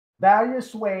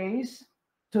Various ways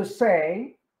to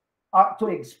say, to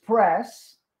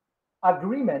express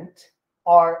agreement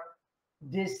or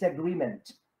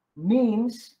disagreement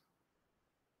means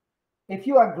if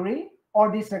you agree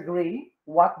or disagree,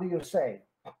 what do you say?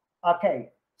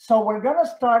 Okay, so we're gonna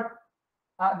start.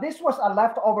 This was a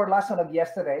leftover lesson of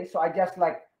yesterday, so I just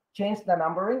like changed the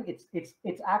numbering.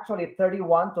 It's actually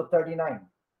 31 to 39.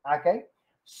 Okay,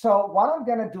 so what I'm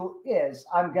gonna do is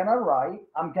I'm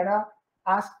gonna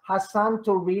ask Hassan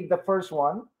to read the first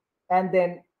one, and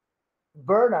then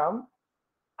Burnham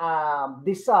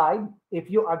decide if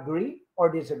you agree or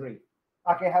disagree.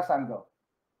 Okay, Hassan, go.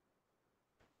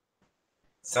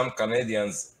 Some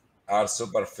Canadians are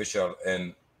superficial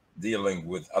in dealing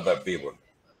with other people.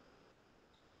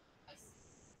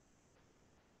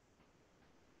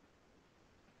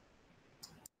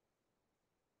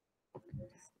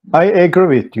 I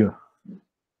agree with you.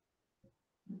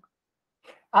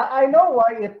 I know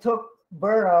why it took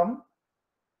Burnham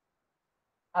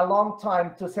a long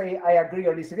time to say I agree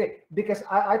or disagree, because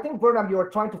I think, Burnham, you were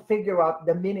trying to figure out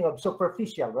the meaning of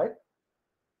superficial, right?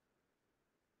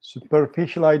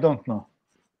 Superficial, I don't know.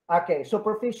 Okay,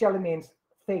 superficial means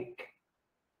fake.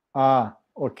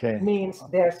 Okay. Means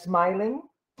they're smiling,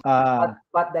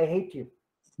 but they hate you.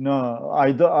 No,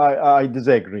 I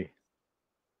disagree.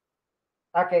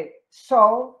 Okay,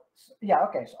 so yeah,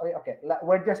 okay, okay.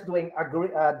 We're just doing agree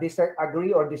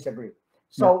or disagree.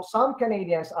 So yeah. Some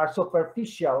Canadians are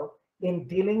superficial in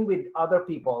dealing with other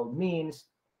people. Means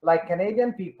like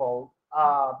Canadian people,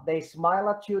 they smile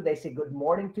at you, they say good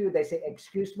morning to you, they say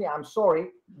excuse me, I'm sorry,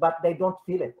 but they don't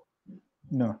feel it.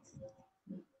 No.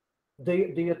 Do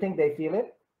you think they feel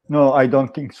it? No, I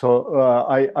don't think so.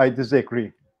 I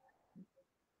disagree.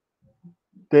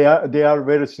 They are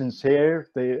very sincere.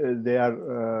 They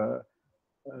are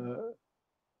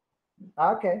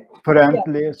okay,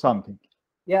 friendly, yeah. Something.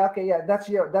 Yeah, okay, yeah, that's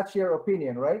your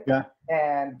opinion, right? Yeah.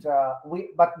 And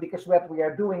but because what we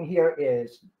are doing here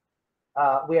is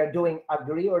we are doing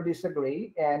agree or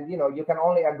disagree, and you can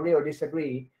only agree or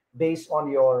disagree based on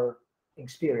your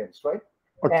experience, right?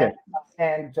 Okay.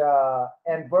 And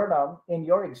Burnham, in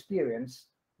your experience,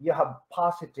 you have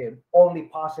only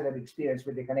positive experience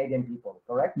with the Canadian people,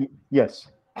 correct? Yes.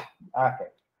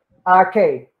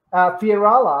 Okay.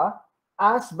 Fiorella,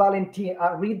 ask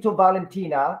Valentina, read to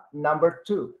Valentina number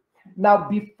 2. Now,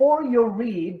 before you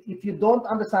read, if you don't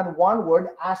understand one word,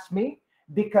 ask me,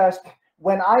 because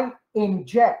when I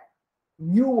inject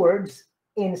new words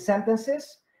in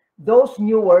sentences, those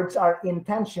new words are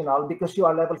intentional because you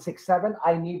are level 6-7.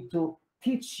 I need to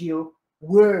teach you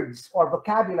words or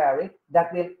vocabulary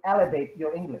that will elevate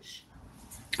your English.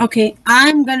 Okay,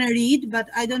 I'm gonna read, but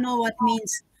I don't know what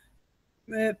means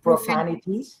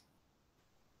profanities.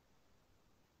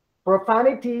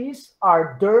 Profanities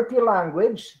are dirty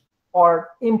language or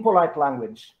impolite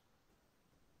language.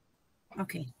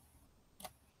 Okay.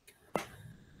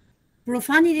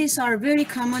 Profanities are very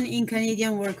common in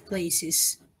Canadian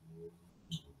workplaces.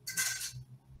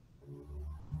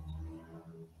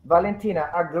 Valentina,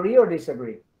 agree or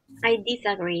disagree? I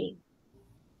disagree.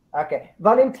 Okay.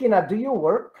 Valentina, do you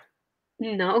work?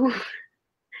 No.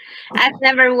 I've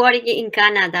never worked in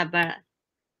Canada, but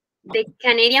the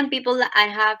Canadian people that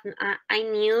I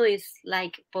knew is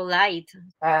like polite.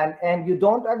 And you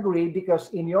don't agree because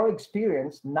in your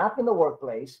experience, not in the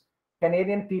workplace,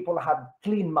 Canadian people have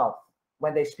clean mouth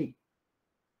when they speak.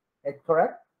 Is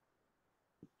correct?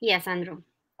 Yes, Andrew.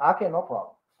 Okay, no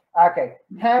problem. Okay,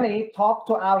 Hanny, talk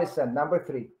to Allison, number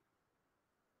 3.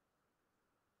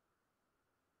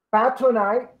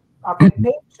 Patronize,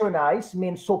 patronize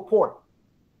means support.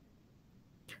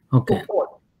 Okay. Support.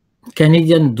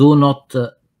 Canadians do not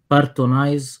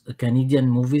patronize Canadian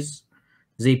movies.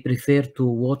 They prefer to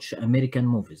watch American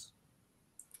movies.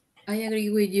 I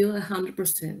agree with you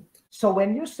 100%. So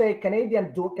when you say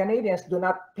Canadians do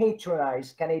not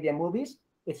patronize Canadian movies,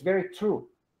 it's very true.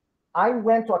 I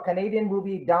went to a Canadian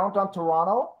movie downtown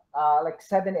Toronto like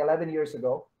 11 years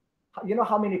ago. You know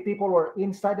how many people were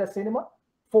inside the cinema?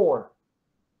 4.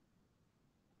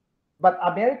 But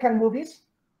American movies,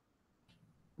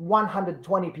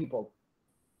 120 people.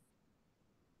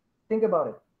 Think about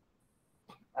it.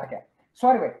 Okay. So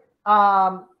anyway,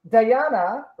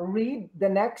 Diana, read the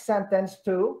next sentence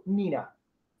to Mina.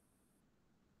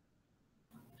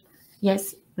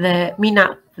 Yes,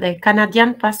 Mina, the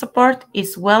Canadian passport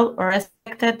is well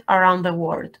respected around the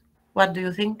world. What do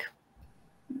you think?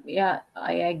 Yeah,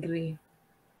 I agree.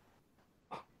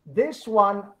 This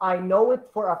one, I know it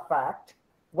for a fact.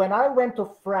 When I went to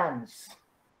France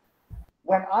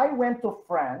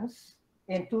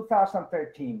in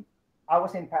 2013, I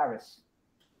was in Paris.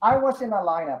 I was in a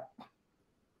lineup.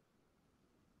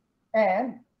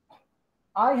 and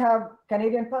I have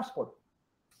Canadian passport.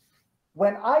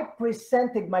 When I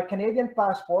presented my Canadian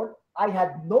passport, I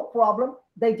had no problem.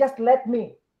 They just let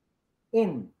me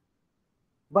in.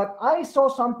 But I saw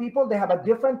some people, they have a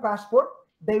different passport.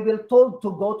 They will told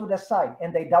to go to the side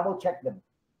and they double check them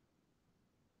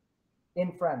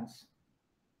in France.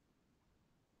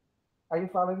 Are you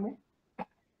following me?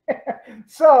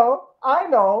 So I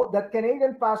know that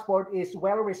Canadian passport is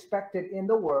well respected in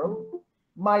the world.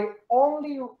 My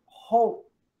only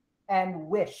hope and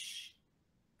wish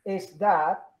is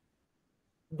that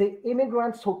the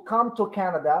immigrants who come to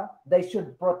Canada, they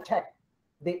should protect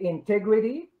the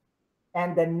integrity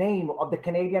and the name of the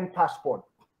Canadian passport.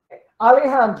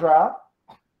 Alejandra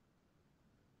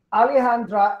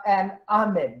and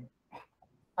Ahmed.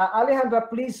 Alejandra,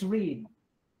 please read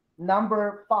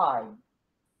number 5.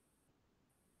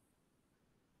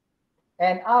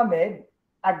 And Ahmed,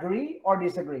 agree or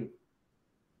disagree?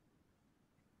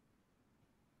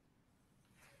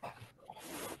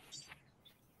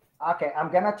 Okay,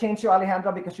 I'm gonna change you,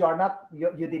 Alejandra, because you are not,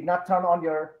 you did not turn on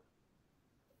your.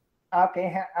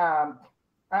 Okay,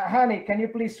 Hani, can you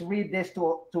please read this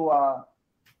to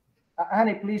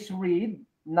Hani, please read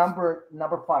number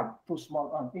 5. Too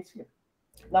small. It's here.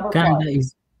 Number 5.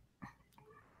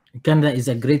 Canada is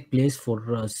a great place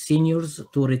for seniors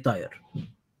to retire.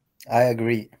 I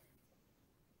agree.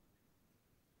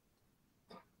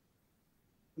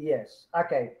 Yes.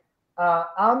 Okay.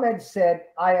 Ahmed said,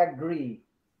 I agree.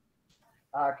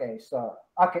 Okay. So,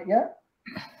 okay. Yeah.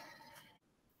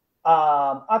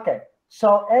 Okay.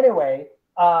 So anyway,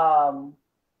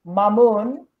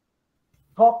 Mamoon,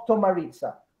 talk to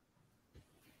Maritza.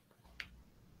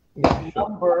 Yeah,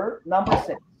 sure. Number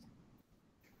 6.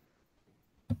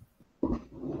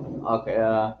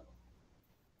 Okay.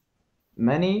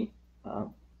 Many.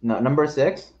 No, number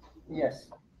 6. Yes.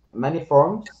 Many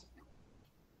forms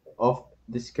of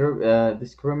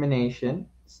discrimination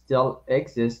still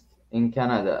exist in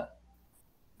Canada.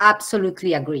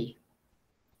 Absolutely agree.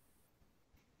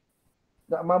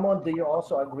 Mamoon, do you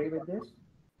also agree with this?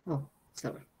 Oh,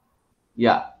 sorry.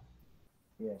 Yeah.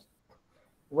 Yes.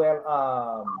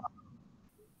 Well,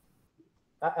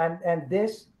 and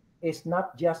this is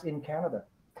not just in Canada.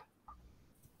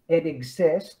 It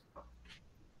exists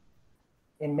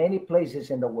in many places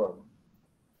in the world.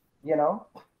 You know,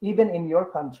 even in your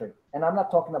country. And I'm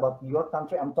not talking about your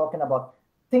country. I'm talking about,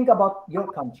 think about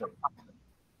your country.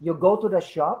 You go to the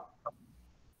shop,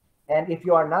 and if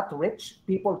you are not rich,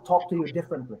 people talk to you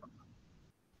differently.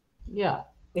 Yeah.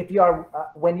 If you are,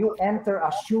 when you enter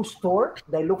a shoe store,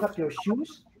 they look at your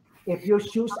shoes. If your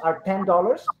shoes are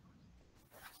 $10,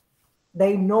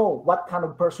 they know what kind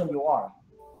of person you are.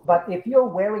 But if you're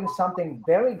wearing something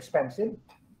very expensive,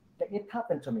 it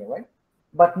happened to me, right?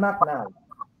 But not now.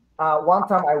 One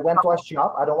time I went to a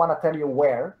shop, I don't want to tell you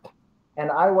where,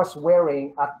 and I was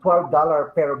wearing a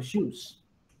 $12 pair of shoes.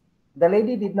 The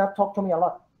lady did not talk to me a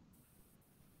lot.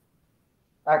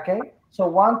 Okay, so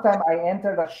one time I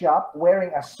entered a shop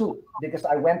wearing a suit because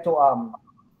I went to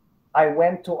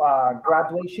a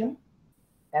graduation,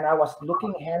 and I was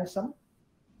looking handsome,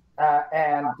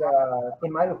 and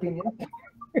in my opinion,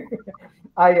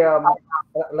 I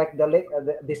like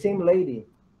the same lady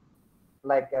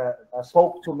like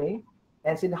spoke to me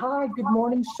and said, "Hi, good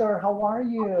morning, sir. How are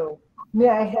you? May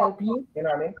I help you?" You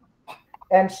know what I mean?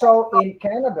 And so in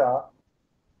Canada,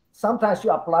 sometimes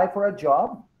you apply for a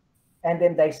job, and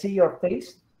then they see your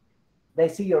face, they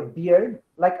see your beard.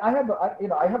 Like I have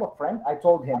a friend. I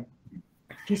told him.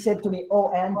 He said to me,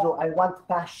 "Oh, Andrew, I want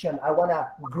passion. I want to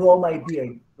grow my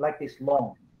beard like this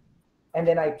long." And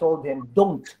then I told him,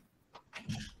 "Don't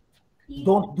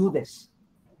do this.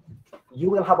 You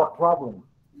will have a problem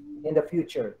in the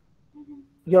future.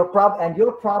 Your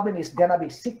problem is gonna be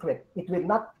secret. It will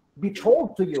not be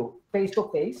told to you face to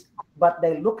face, but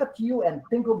they look at you and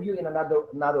think of you in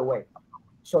another way.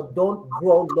 So don't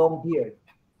grow long beard."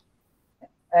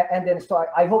 And then so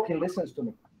I hope he listens to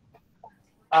me.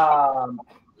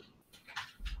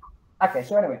 Okay,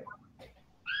 so anyway.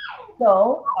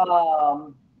 So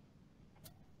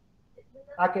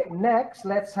okay, next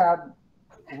let's have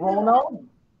Ronald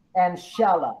and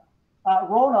Shala.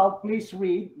 Ronald, please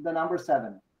read the number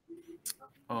 7.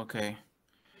 Okay.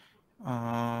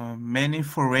 Many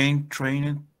foreign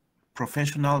trained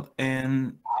professionals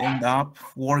end up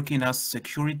working as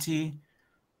security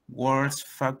guards,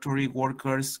 factory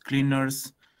workers,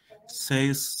 cleaners,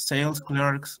 sales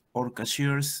clerks, or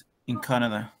cashiers in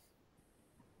Canada.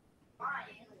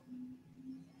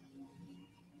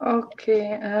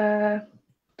 Okay.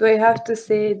 Do I have to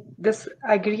say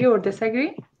agree or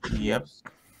disagree? Yep.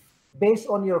 Based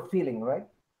on your feeling, right?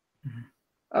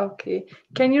 Okay.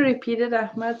 Can you repeat it,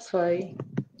 Ahmad? Sorry.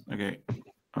 Okay.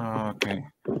 Okay.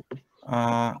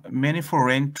 Many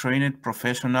foreign trained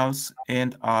professionals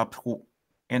end up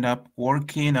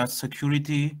working as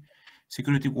security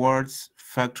guards,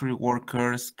 factory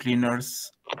workers,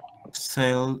 cleaners,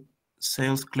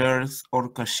 sales clerks, or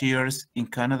cashiers in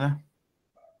Canada.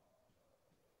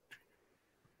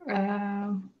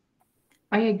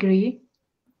 I agree.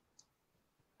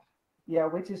 Yeah,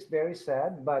 which is very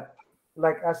sad. But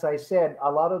like as I said,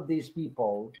 a lot of these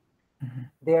people,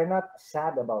 they're not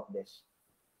sad about this.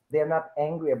 They're not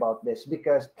angry about this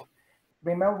because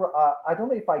remember, I don't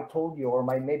know if I told you or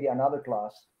maybe another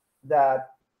class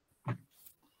that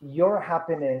your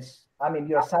happiness, I mean,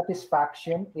 your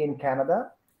satisfaction in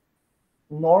Canada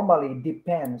normally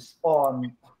depends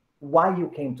on why you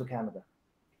came to Canada.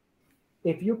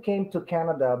 If you came to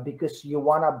Canada because you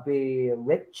want to be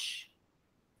rich,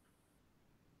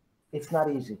 it's not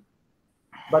easy.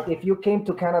 But if you came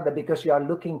to Canada because you are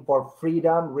looking for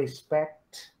freedom,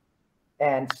 respect,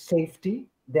 and safety,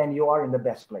 then you are in the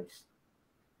best place.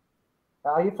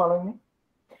 Are you following me?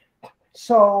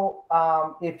 So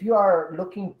if you are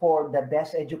looking for the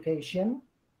best education,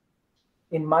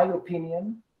 in my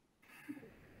opinion,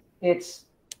 it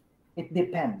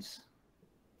depends.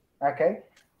 Okay,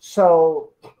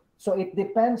 so it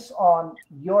depends on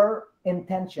your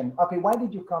intention. Okay, why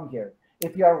did you come here?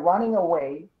 If you are running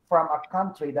away from a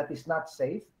country that is not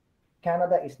safe,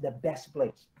 Canada is the best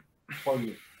place for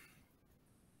you.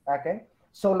 Okay,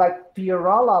 so like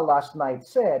Fiorella last night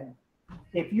said,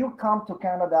 if you come to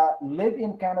Canada, live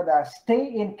in Canada,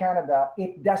 stay in Canada,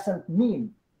 it doesn't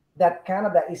mean that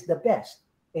Canada is the best.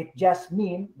 It just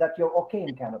means that you're okay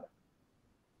in Canada.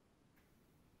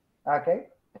 Okay.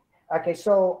 Okay.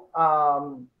 So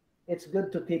it's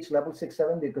good to teach level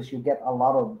 6-7 because you get a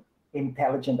lot of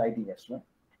intelligent ideas, right?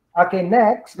 Okay.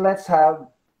 Next, let's have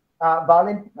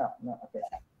Valentine. No. Okay.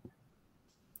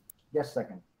 Just a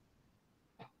second.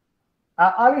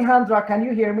 Alejandra, can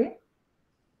you hear me?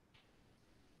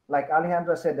 Like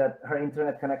Alejandra said that her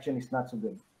internet connection is not so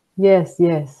good. Yes.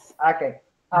 Okay.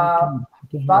 I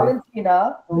can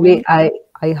Valentina. Only I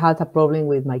had a problem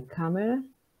with my camera.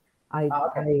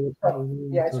 Okay.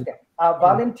 Yeah, it's okay.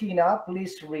 Valentina,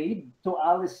 please read to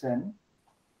Allison,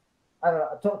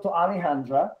 to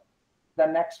Alejandra, the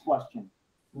next question,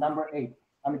 number 8.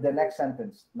 I mean, the next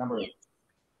sentence, number 8.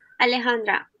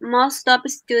 Alejandra, most top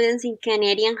students in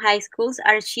Canadian high schools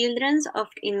are children of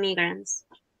immigrants.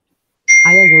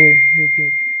 I agree with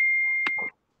you.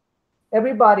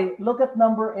 Everybody, look at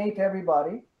number 8,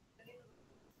 everybody.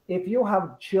 If you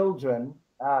have children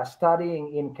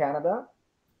studying in Canada,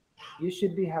 you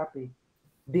should be happy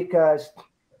because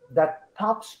the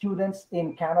top students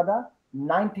in Canada,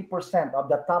 90% of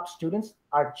the top students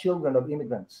are children of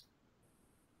immigrants.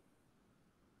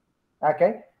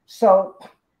 Okay, so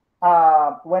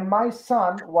when my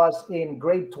son was in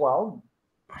grade 12,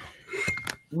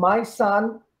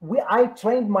 I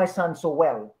trained my son so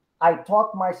well. I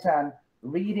taught my son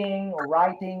reading,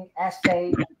 writing,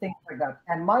 essay, and things like that.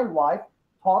 And my wife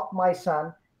taught my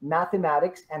son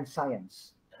mathematics and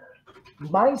science.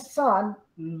 My son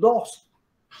lost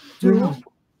to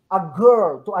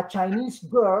a Chinese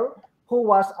girl who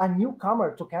was a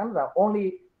newcomer to Canada,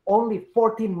 only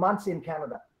 14 months in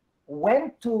Canada.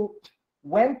 Went to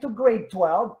grade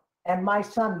 12, and my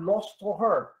son lost to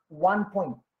her 1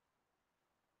 point.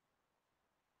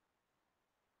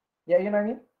 Yeah, you know what I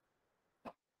mean?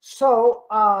 So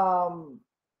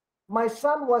my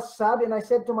son was sad, and I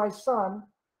said to my son,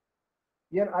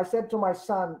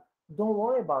 don't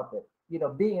worry about it. You know,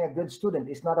 being a good student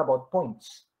is not about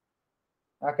points.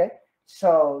 Okay,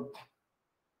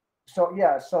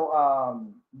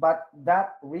 but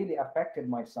that really affected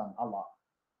my son a lot.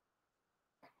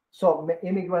 So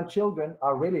immigrant children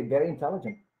are really very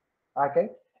intelligent. Okay,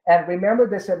 and remember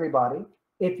this, everybody.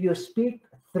 If you speak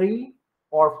 3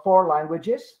 or 4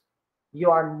 languages,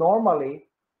 you are normally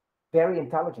very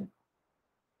intelligent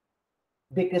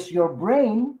because your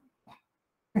brain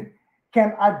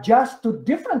can adjust to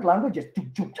different languages.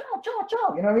 You know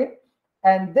what I mean?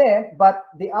 And then, but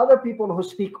the other people who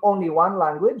speak only 1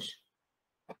 language,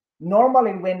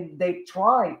 normally when they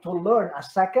try to learn a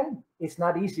second, it's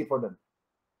not easy for them.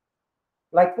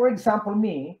 Like, for example,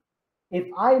 me, if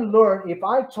I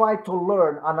try to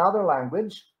learn another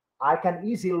language, I can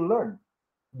easily learn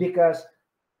because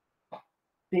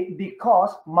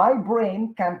my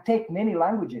brain can take many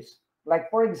languages. Like,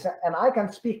 for example, and I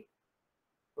can speak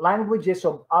languages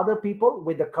of other people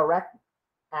with the correct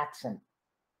accent.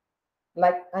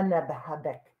 Like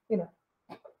Anabahadek, you know.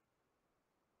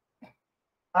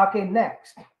 Okay,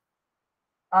 next.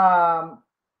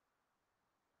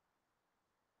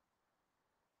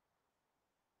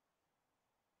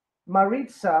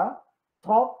 Maritza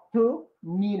talked to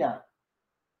Nina.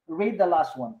 Read the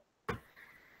last one.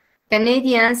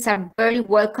 Canadians are very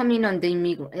welcoming on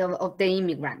the of the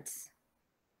immigrants.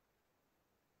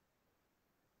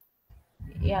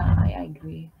 Yeah, I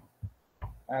agree.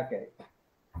 Okay.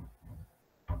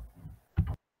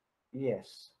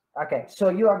 Yes. Okay. So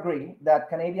you agree that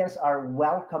Canadians are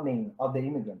welcoming of the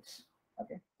immigrants.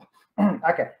 Okay.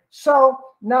 Okay. So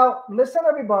now listen,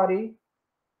 everybody.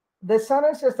 The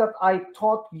sentences that I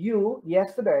taught you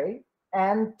yesterday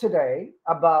and today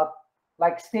about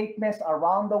like statements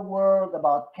around the world,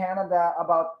 about Canada,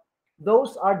 about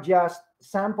those are just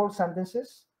sample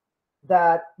sentences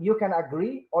that you can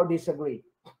agree or disagree.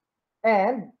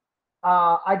 And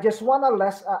I just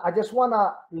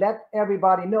wanna let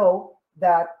everybody know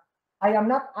that I am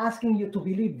not asking you to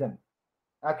believe them.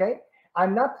 Okay,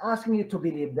 I'm not asking you to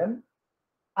believe them.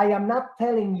 I am not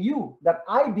telling you that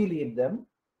I believe them,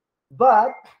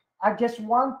 but I just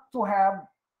want to have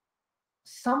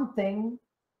something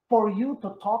for you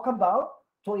to talk about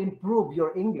to improve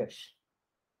your English.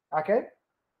 Okay,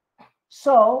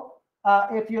 so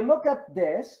if you look at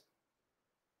this,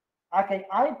 okay,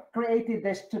 I created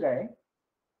this today.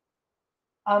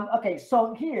 Okay,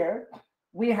 so here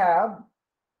we have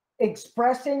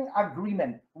expressing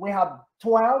agreement. We have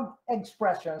 12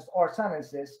 expressions or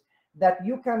sentences that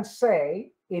you can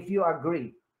say if you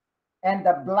agree. And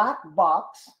the black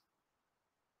box,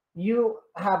 you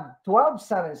have 12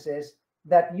 sentences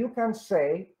that you can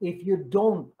say if you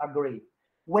don't agree.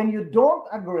 When you don't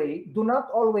agree, do not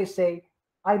always say,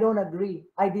 I don't agree,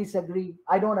 I disagree,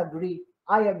 I don't agree,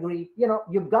 I agree. You know,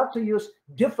 you've got to use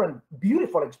different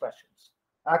beautiful expressions.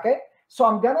 Okay, so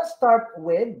I'm gonna start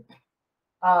with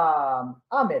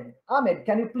Ahmed. Ahmed,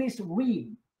 can you please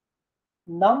read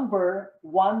number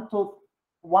 1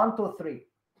 to 3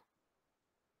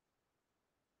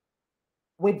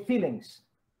 with feelings?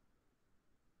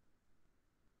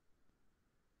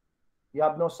 You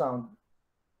have no sound.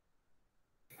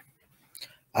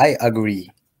 I agree.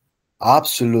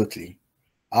 Absolutely.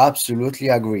 Absolutely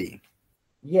agree.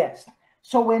 Yes.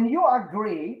 So when you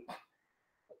agree,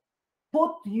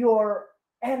 put your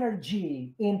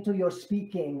energy into your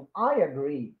speaking. I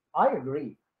agree. I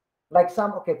agree. Like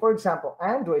some, okay, for example,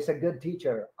 Andrew is a good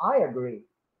teacher. I agree.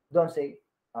 Don't say,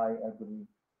 I agree.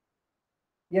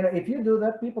 You know, if you do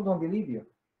that, people don't believe you.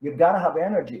 You gotta have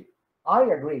energy. I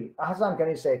agree. Hassan, can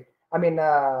you say,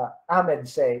 Ahmed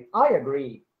say, I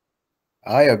agree.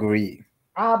 I agree.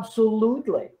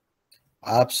 Absolutely.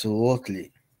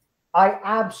 Absolutely. I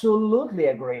absolutely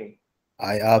agree.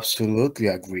 I absolutely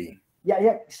agree.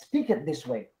 Yeah, speak it this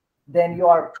way. Then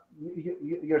your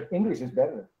English is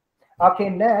better. Okay,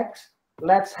 next,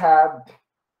 let's have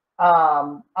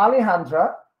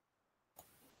Alejandra.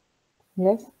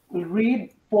 Yes.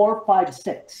 Read 4, 5,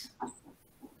 6.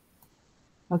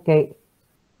 Okay.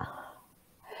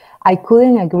 I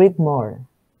couldn't agree more.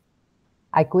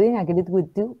 I couldn't agree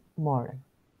with you more.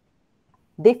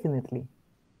 Definitely.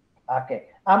 Okay.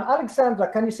 Alexandra,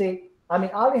 can you say,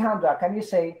 Alejandra, can you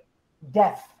say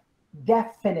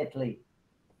definitely?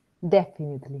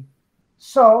 Definitely.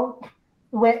 So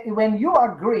when you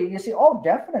agree, you say, oh,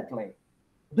 definitely.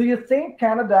 Do you think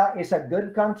Canada is a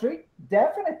good country?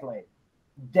 Definitely.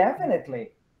 Definitely.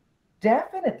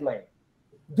 Definitely.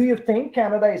 Do you think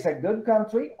Canada is a good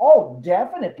country? Oh,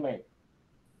 definitely.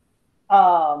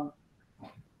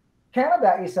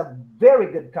 Canada is a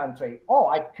very good country. Oh,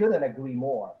 I couldn't agree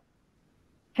more.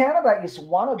 Canada is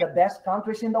one of the best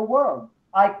countries in the world.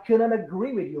 I couldn't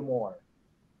agree with you more.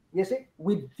 You see,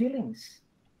 with feelings.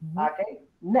 Okay,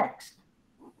 next.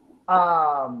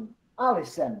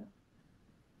 Allison,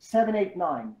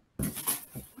 789.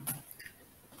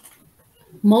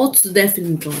 Most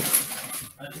definitely.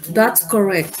 That's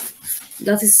correct.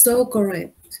 That is so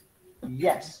correct.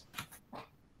 Yes.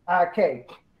 Okay.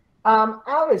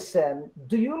 Allison,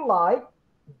 do you like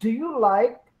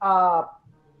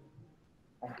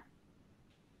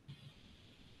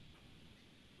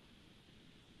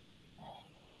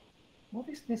what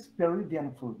is this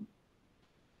Peruvian food?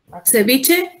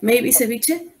 Ceviche? Maybe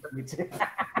ceviche?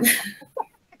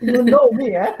 You know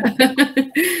me, eh?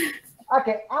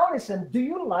 Okay, Allison, do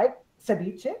you like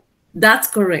ceviche? That's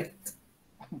correct.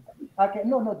 Okay,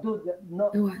 no, do the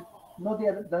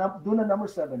number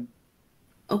 7.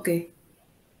 Okay.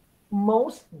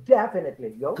 Most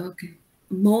definitely, go. Okay.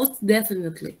 Most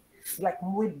definitely. Like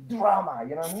with drama,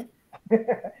 you know what I mean?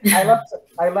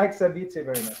 I like ceviche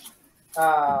very much.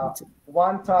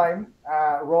 One time,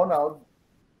 Ronald,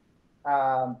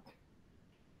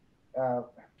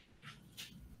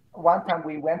 one time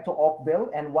we went to Oakville,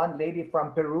 and one lady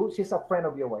from Peru, she's a friend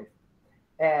of your wife,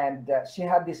 and she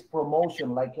had this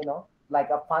promotion, like, you know, like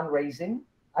a fundraising.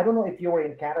 I don't know if you were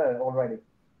in Canada already.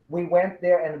 We went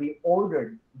there and we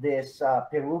ordered this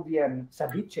Peruvian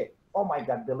ceviche. Oh my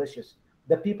God, delicious.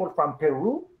 The people from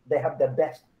Peru, they have the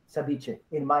best ceviche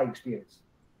in my experience.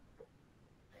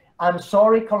 I'm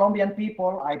sorry, Colombian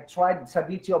people. I tried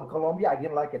ceviche of Colombia. I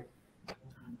didn't like it.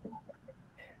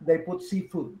 They put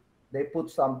seafood. They put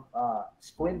some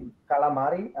squid,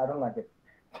 calamari. I don't like it.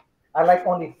 I like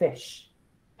only fish.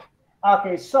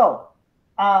 Okay, so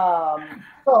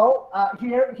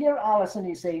here, Allison,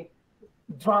 you say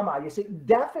drama. You say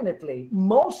definitely,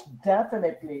 most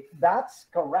definitely. That's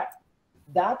correct.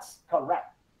 That's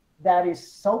correct. That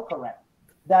is so correct.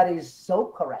 That is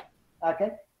so correct.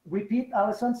 Okay. Repeat,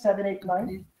 Allison, 7, 8,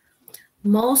 9.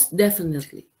 Most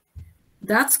definitely.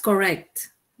 That's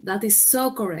correct. That is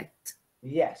so correct.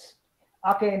 Yes.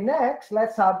 Okay, next,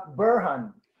 let's have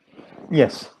Burhan.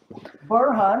 Yes.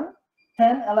 Burhan,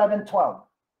 10, 11, 12.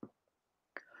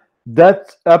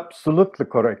 That's absolutely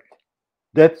correct.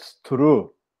 That's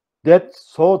true.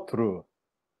 That's so true.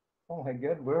 Oh my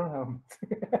God, Burhan.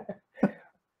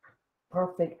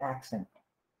 Perfect accent.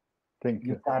 Thank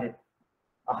you. You got it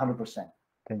 100%.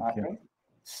 Thank okay. you.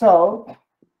 So,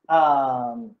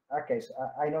 okay, so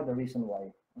I know the reason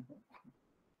why.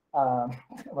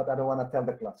 But I don't want to tell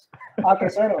the class. Okay,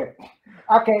 so anyway.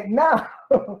 Okay, now,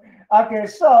 okay,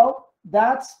 so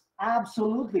that's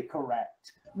absolutely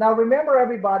correct. Now, remember,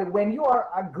 everybody, when you are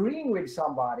agreeing with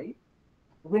somebody,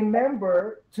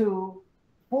 remember to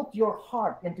put your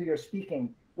heart into your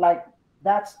speaking. Like,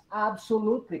 that's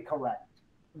absolutely correct.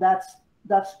 That's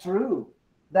true.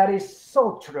 That is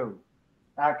so true.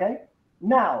 Okay.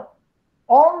 Now,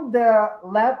 on the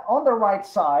left, on the right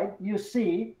side, you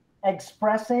see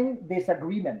expressing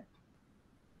disagreement.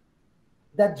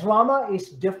 The drama is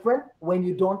different when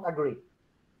you don't agree.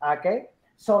 Okay.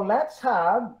 So let's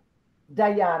have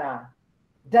Diana.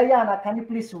 Diana, can you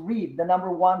please read the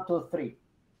number 1, 2, 3?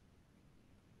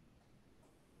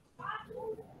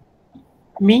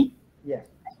 Me? Yes.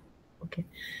 Okay.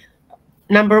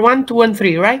 Number 1, 2, and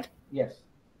 3, right? Yes.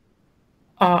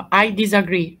 I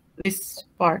disagree. This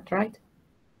part, right?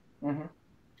 Mm-hmm.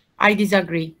 I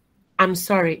disagree. I'm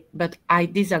sorry, but I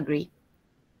disagree.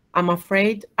 I'm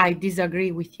afraid I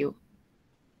disagree with you.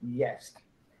 Yes.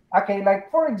 Okay, like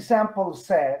for example,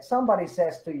 somebody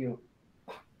says to you,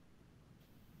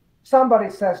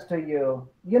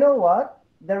 you know what?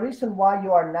 The reason why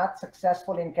you are not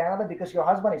successful in Canada because your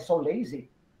husband is so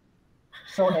lazy.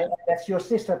 So that's your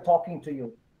sister talking to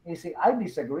you. You see, I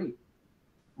disagree.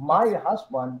 My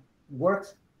husband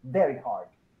works very hard.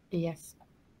 Yes.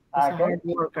 He's a hard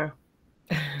worker.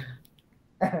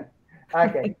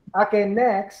 Okay. Okay,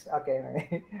 next.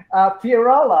 Okay.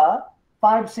 Fiorella,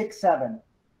 5, 6, 7.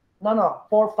 No,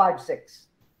 4, 5, 6.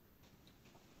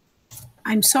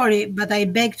 I'm sorry, but I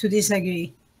beg to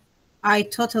disagree. I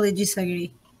totally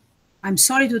disagree. I'm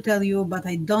sorry to tell you, but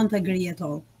I don't agree at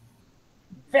all.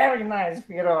 Very nice,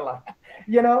 Fiorella.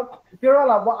 You know,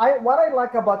 Fiorella, what I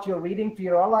like about your reading,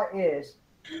 Fiorella, is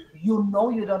you know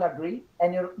you don't agree,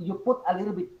 and you put a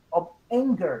little bit of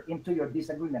anger into your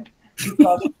disagreement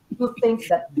because you think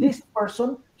that this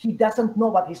person, he doesn't know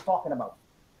what he's talking about.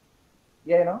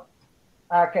 You know?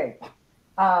 Okay.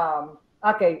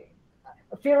 Okay.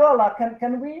 Fiorella,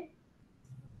 can we?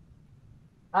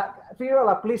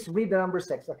 Fiorella, please read the number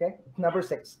 6, okay? Number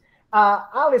 6.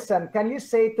 Allison, can you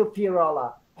say to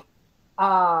Fiorella,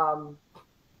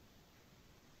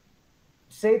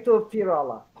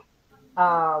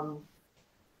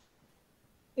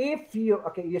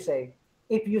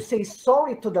 if you say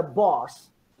sorry to the boss,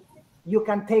 you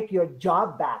can take your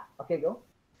job back. Okay, go.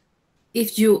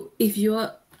 If you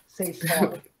say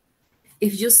sorry.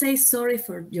 If you say sorry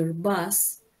for your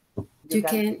boss, you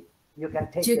can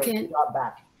take your job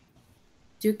back.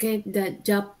 You get that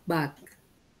job back.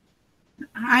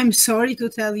 I'm sorry to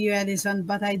tell you, Edison,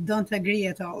 but I don't agree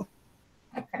at all.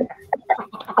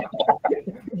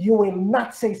 You will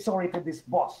not say sorry to this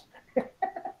boss.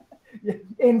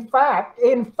 In fact,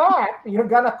 you're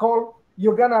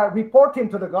gonna report him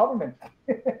to the government.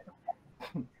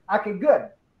 Okay, good.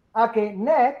 Okay,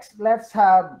 next, let's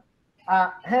have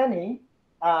Henny,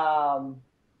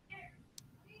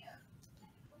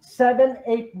 7,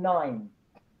 8, 9.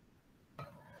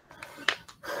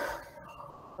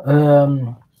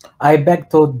 I beg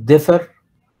to differ.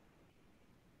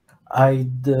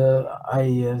 I'd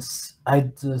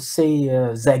say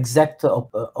the exact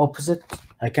opposite.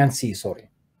 I can't see, sorry.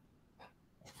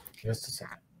 Just a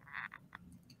second.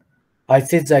 I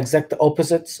said the exact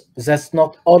opposite. That's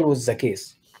not always the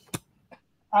case.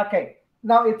 Okay.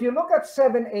 Now, if you look at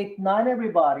 7, 8, 9,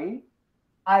 everybody,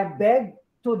 I beg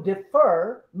to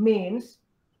differ means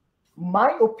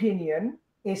my opinion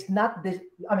is not this.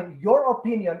 I mean, your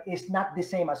opinion is not the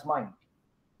same as mine.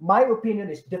 My opinion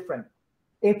is different.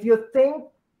 If you think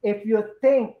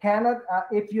Canada,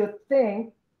 if you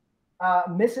think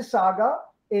Mississauga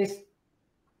is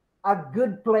a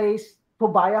good place to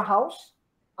buy a house,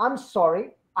 I'm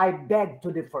sorry, I beg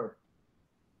to differ.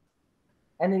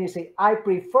 And then you say, I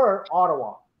prefer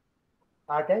Ottawa.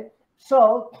 Okay,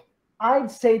 so I'd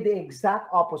say the exact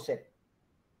opposite.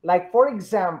 Like, for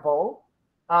example,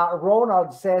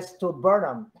 Ronald says to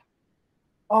Burnham,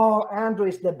 oh, Andrew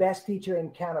is the best teacher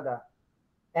in Canada.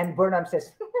 And Burnham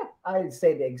says, I'd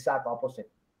say the exact opposite.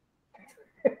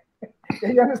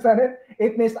 You understand it?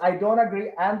 It means I don't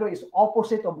agree. Andrew is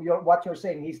opposite of what you're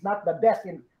saying. He's not the best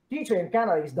teacher in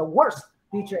Canada. He's the worst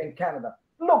teacher in Canada.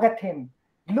 Look at him.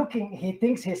 He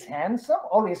thinks he's handsome,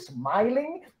 always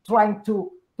smiling, trying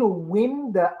to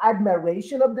win the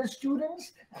admiration of the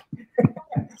students.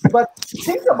 But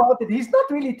think about it. He's not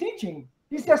really teaching.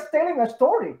 He's just telling a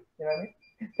story. You know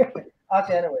what I mean?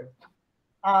 Okay, anyway.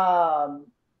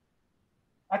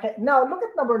 Okay, now look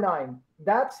at number 9.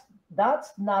 That's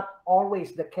not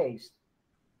always the case.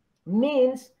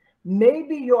 Means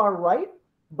maybe you are right,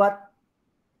 but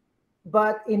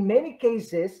in many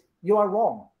cases you are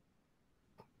wrong.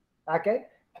 Okay,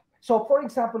 so for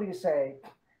example, you say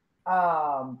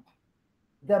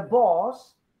the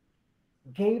boss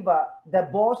gave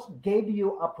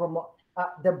you a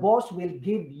the boss will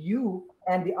give you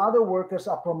and the other workers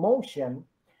a promotion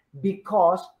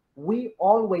because we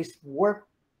always work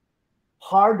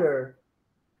harder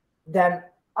than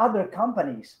other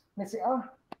companies. And they say, oh,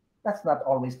 that's not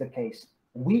always the case.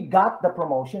 We got the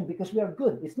promotion because we are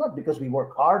good. It's not because we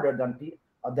work harder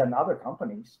than other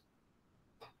companies.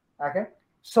 Okay,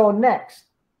 so next,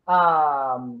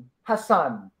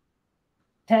 Hassan,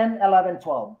 10, 11,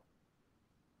 12.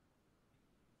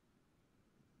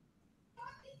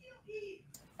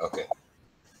 Okay,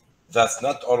 that's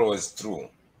not always true.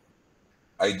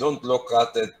 I don't look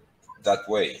at it that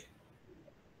way.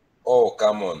 Oh,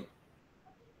 come on.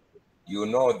 You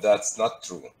know that's not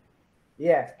true.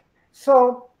 Yes.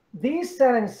 So these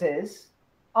sentences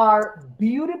are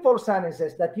beautiful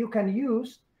sentences that you can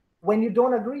use when you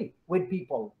don't agree with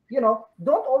people. You know,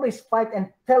 don't always fight and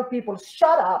tell people,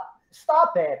 shut up,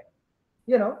 stop it.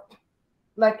 You know,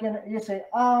 like you say,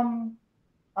 I'm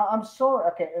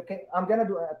sorry. Okay, I'm going to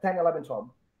do 10, 11, 12.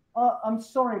 I'm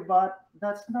sorry, but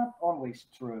that's not always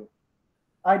true.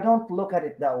 I don't look at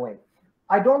it that way.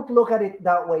 I don't look at it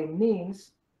that way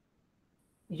means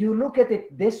you look at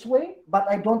it this way, but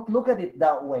I don't look at it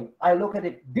that way. I look at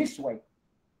it this way.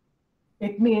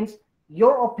 It means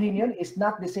your opinion is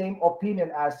not the same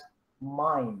opinion as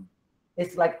mine.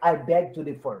 It's like I beg to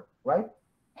differ, right?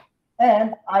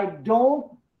 And I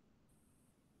don't,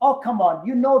 oh, come on,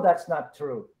 you know that's not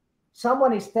true.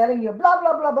 Someone is telling you, blah,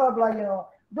 blah, blah, blah, blah, you know,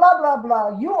 blah, blah,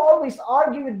 blah. You always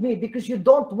argue with me because you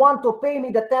don't want to pay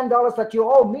me the $10 that you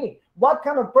owe me. What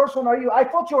kind of person are you? I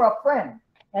thought you're a friend.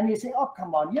 And you say, oh,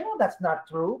 come on, you know that's not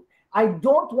true. I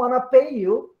don't want to pay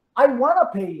you. I want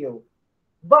to pay you.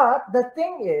 But the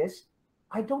thing is,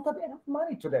 I don't have enough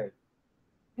money today.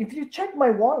 If you check my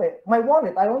wallet, I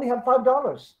only have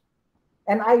 $5.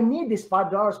 And I need this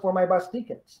 $5 for my bus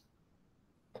tickets.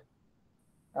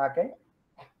 Okay.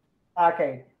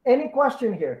 Okay. Any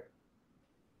question here?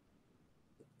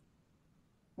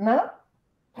 No?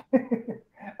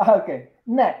 Okay.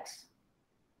 Next.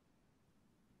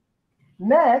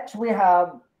 Next, we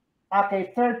have,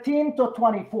 okay, 13 to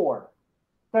 24.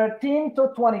 13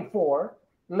 to 24.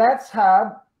 Let's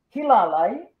have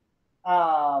Hilalai.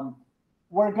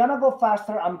 We're going to go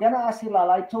faster. I'm going to ask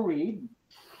Hilalai to read.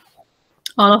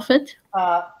 All of it?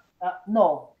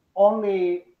 No,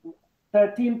 only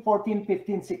 13, 14,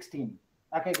 15, 16.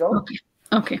 Okay, go. Okay.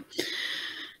 Okay.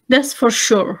 That's for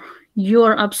sure. You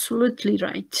are absolutely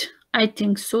right. I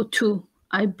think so too.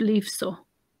 I believe so.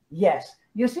 Yes.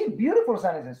 You see, beautiful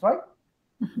sentences, right?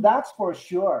 Mm-hmm. That's for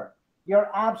sure.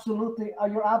 You're absolutely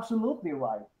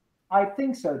right. I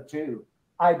think so too.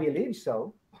 I believe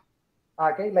so.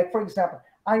 Okay, like for example,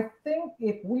 I think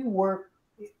if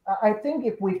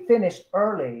we finish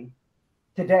early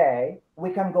today,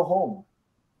 we can go home.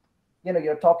 You know,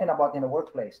 you're talking about in the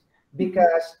workplace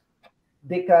because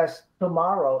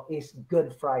tomorrow is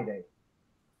Good Friday.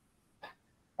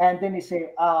 And then you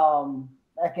say, and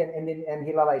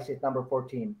Hilalai says number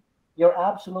 14. You're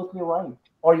absolutely right.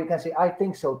 Or you can say, I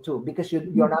think so too, because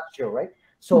you're not sure, right?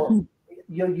 So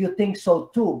you think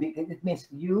so too, because it means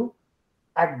you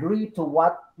agree to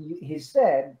what he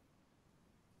said,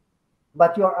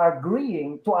 but you're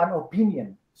agreeing to an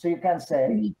opinion. So you can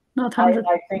say, Not 100.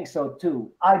 I think so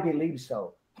too. I believe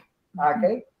so.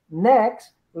 Okay.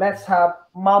 Next, let's have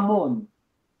Mamun.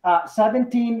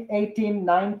 17, 18,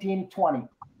 19, 20.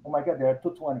 Oh my God, there are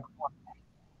 220.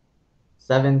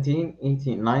 17,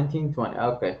 18, 19, 20.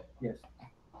 Okay. Yes.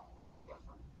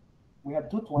 We have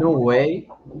 220. No way.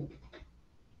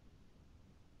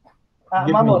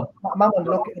 Give me. Mamun,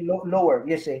 look lower.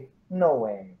 You say, no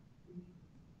way.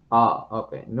 Ah,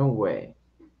 okay. No way.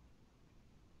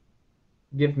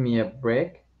 Give me a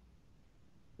break.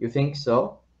 You think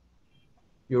so?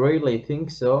 You really think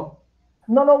so?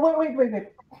 No, wait.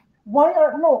 Why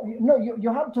are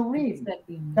you have to read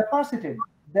the positive,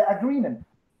 the agreement.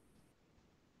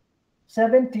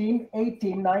 17,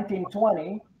 18, 19,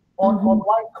 20 on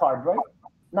white card, right?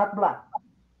 Not black.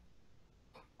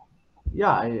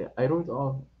 Yeah, I wrote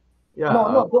all. Yeah.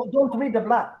 No, don't read the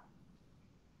black.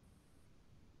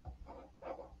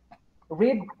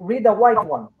 Read the white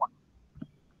one.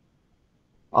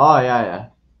 Oh yeah.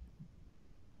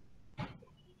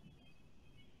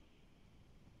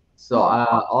 So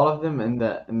all of them in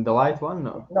the white one?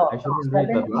 No. I shouldn't read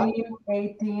the black.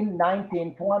 17, 18,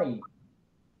 19, 20.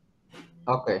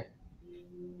 Okay.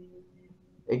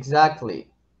 Exactly.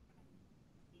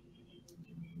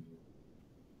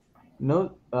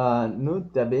 No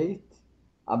debate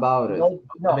about it. No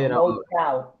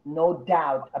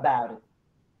doubt about it.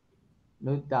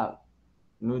 No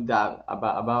doubt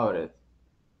about it.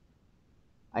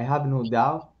 I have no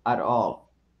doubt at all.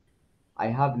 I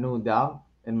have no doubt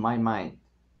in my mind.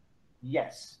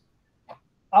 Yes.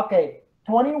 Okay,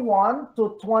 21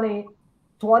 to 20,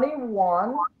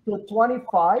 21 to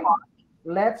 25.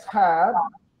 Let's have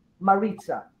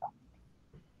Maritza.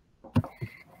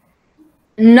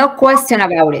 No question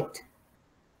about it.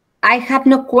 I have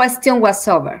no question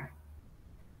whatsoever.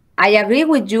 I agree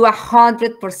with you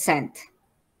 100%.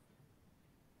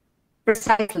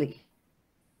 Precisely.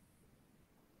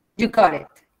 You got it.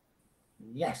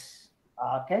 Yes.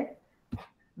 Okay.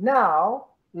 Now,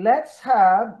 let's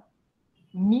have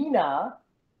Nina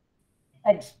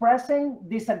expressing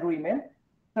disagreement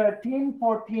 13,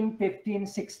 14, 15,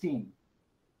 16.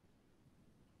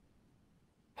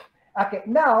 Okay,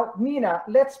 now, Nina,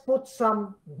 let's put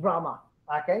some drama,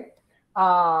 okay?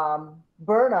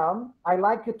 Burnham, I'd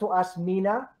like you to ask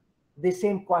Nina the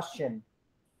same question.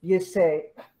 You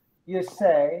say,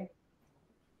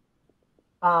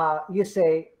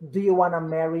 do you want to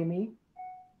marry me?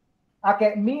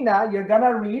 Okay, Mina, you're going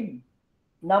to read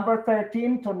number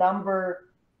 13 to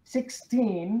number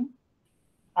 16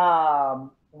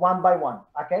 one by one,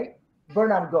 okay?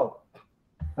 Burnham, go.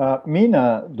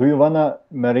 Mina, do you want to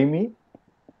marry me?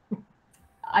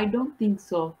 I don't think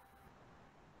so.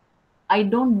 I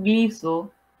don't believe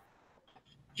so.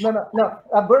 No.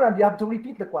 Bernard, you have to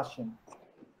repeat the question.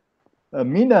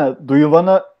 Mina, do you want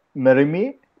to marry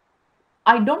me?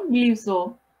 I don't believe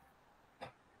so.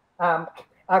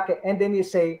 Okay, and then you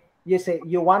say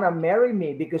you want to marry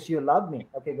me because you love me.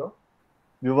 Okay, go.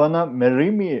 You want to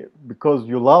marry me because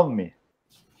you love me.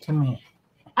 To me.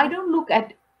 I don't look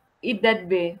at it that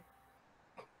way.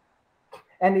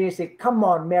 And then you say, come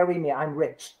on, marry me. I'm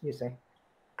rich, you say.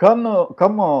 Come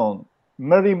on,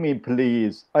 marry me,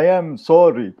 please. I am so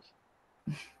rich.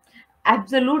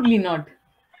 Absolutely not.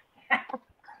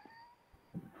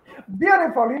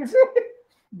 Beautiful, you see?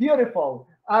 Beautiful.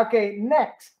 Okay,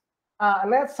 next.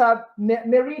 Let's have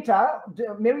Merita.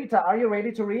 Merita, are you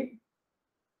ready to read?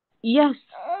 Yes.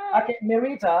 Okay,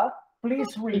 Merita,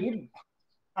 please read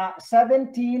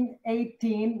 17,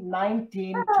 18,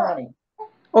 19, 20.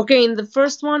 Okay, in the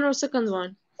first one or second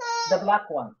one? The black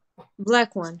one.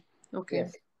 Black one. Okay.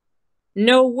 Yes.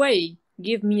 No way.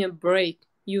 Give me a break.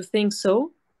 You think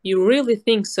so? You really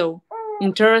think so?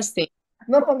 Interesting.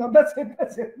 No, that's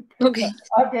it. Okay.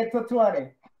 Okay, to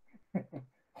 20.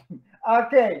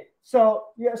 Okay,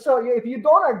 so if you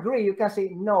don't agree, you can say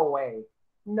no way.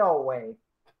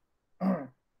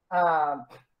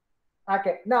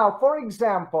 Okay, now for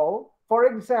example,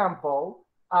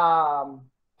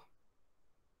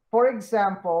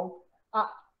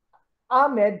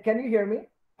 Ahmed, can you hear me?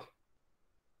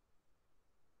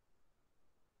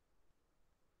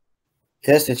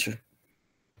 Yes, teacher.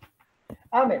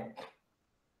 Ahmed,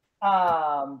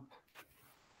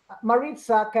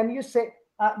 Maritza, can you say,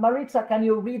 Maritza, can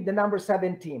you read the number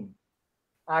 17?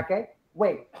 Okay,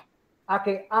 wait.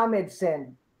 Okay, Ahmed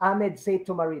say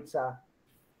to Maritza,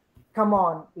 come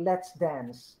on, let's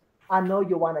dance. I know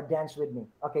you want to dance with me.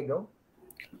 Okay, go.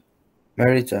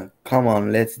 Marita, come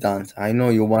on, let's dance. I know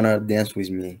you want to dance with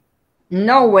me.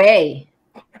 No way.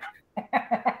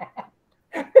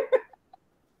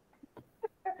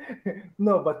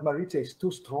 No, but Maritza is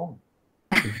too strong.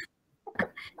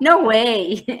 No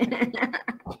way.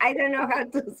 I don't know how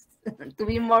to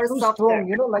be more Too softer. strong,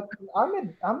 you know, like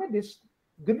Ahmed is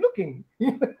good looking.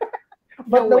 No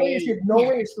But the way you way. said no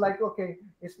way, it's like, okay,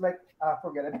 it's like,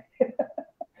 forget it.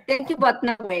 Thank you, but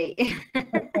no way.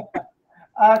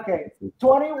 Okay,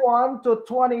 21 to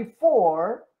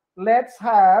 24. Let's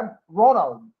have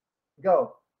Ronald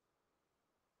go.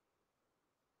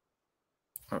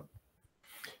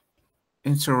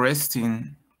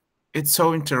 Interesting. It's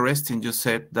so interesting you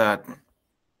said that.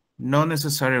 Not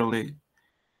necessarily.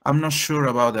 I'm not sure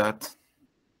about that.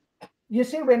 You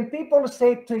see, when people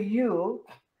say to you,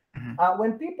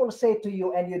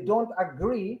 and you don't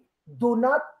agree, do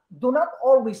not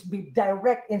always be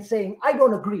direct in saying I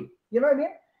don't agree. You know what I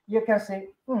mean? You can say,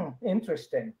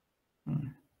 interesting.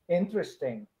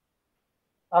 Interesting.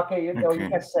 Okay, or you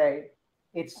can say,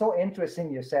 it's so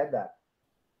interesting you said that.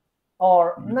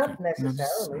 Or not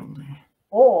necessarily.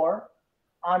 Or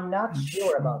I'm not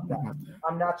sure about that.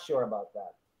 I'm not sure about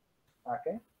that.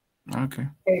 Okay. Okay.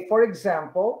 Okay. For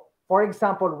example,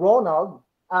 Ronald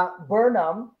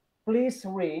Burnham, please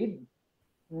read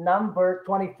number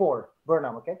 24.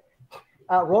 Burnham, okay.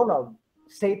 Ronald,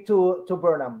 say to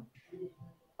Burnham.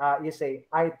 You say,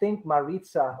 I think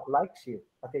Maritza likes you.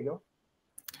 Okay, go.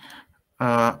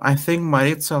 I think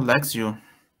Maritza likes you.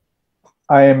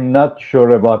 I am not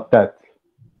sure about that.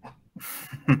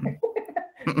 You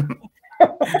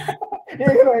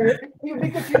know,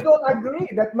 because you don't agree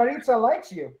that Maritza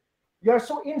likes you. You're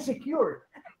so insecure.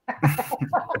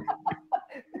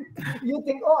 You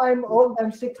think, oh, I'm old,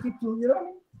 I'm 62, you know what I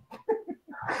mean?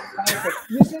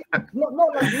 You see, no,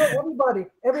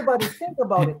 everybody think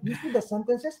about it. You see the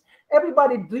sentences?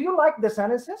 Everybody, do you like the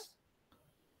sentences?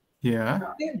 Yeah.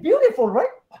 They're beautiful, right?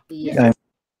 Yes.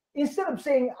 Instead of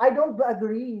saying, I don't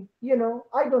agree, you know,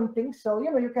 I don't think so,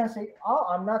 you know, you can say, oh,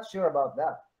 I'm not sure about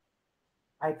that.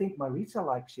 I think Maritza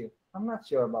likes you. I'm not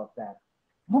sure about that.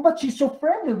 No, but she's so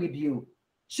friendly with you.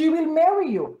 She will marry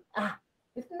you.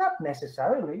 It's not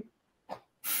necessarily.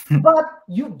 But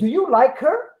do you like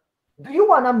her? Do you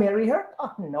want to marry her?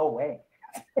 Oh, no way.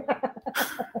 You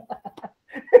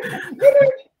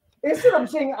know, instead of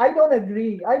saying, I don't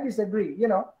agree, I disagree, you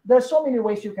know, there's so many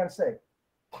ways you can say.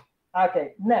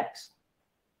 Okay, next.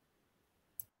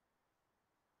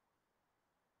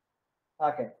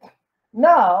 Okay.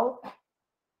 Now,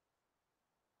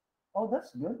 oh,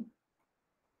 that's good.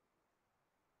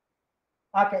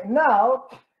 Okay, now,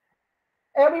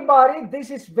 everybody, this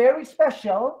is very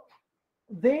special.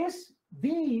 These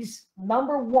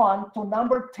number 1 to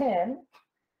number 10.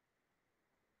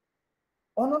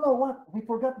 Oh, no, what? We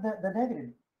forgot the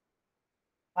negative.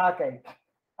 Okay,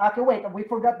 wait, we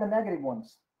forgot the negative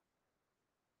ones.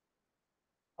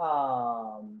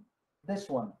 This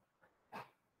one.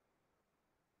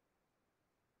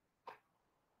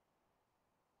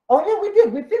 Oh, yeah, we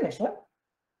did. We finished, right?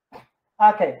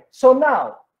 Okay, so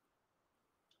now,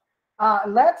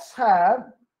 let's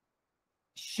have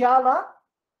Shala.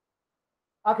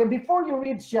 Okay, before you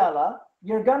read Shala,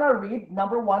 you're gonna read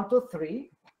number 1 to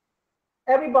 3.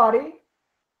 Everybody,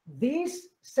 these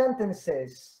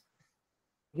sentences,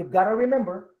 you've got to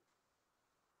remember,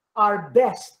 are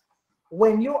best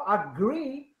when you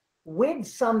agree with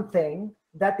something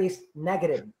that is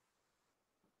negative.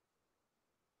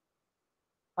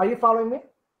 Are you following me?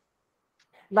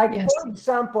 Like, yes.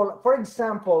 For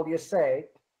example, you say,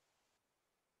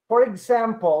 for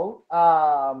example,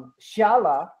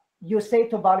 Shala, you say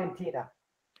to Valentina,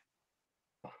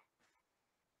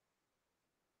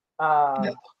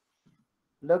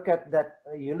 look at that.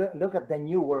 You look at the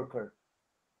new worker.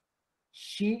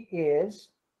 She is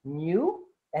new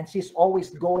and she's always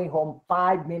going home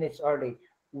 5 minutes early.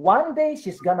 One day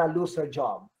she's gonna lose her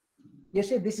job. You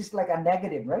see, this is like a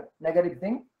negative, right? Negative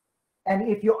thing. And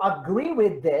if you agree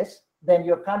with this, then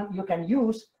you can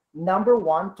use number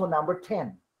 1 to number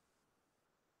 10.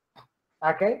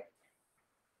 Okay.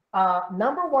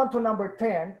 Number 1 to number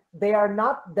 10, they are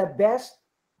not the best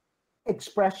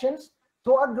expressions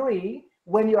to agree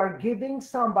when you are giving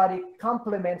somebody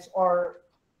compliments or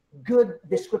good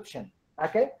description.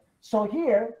 Okay, so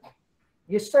here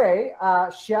you say,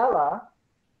 Shala,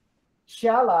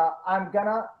 I'm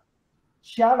gonna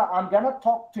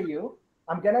talk to you.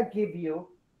 I'm gonna give you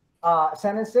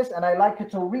sentences, and I like you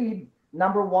to read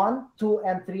number 1, 2,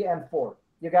 and 3, and 4.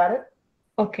 You got it?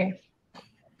 Okay.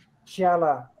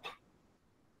 Shala,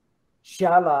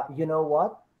 you know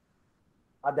what?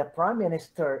 The Prime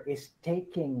Minister is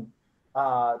taking.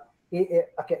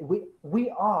 Okay, we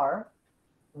are.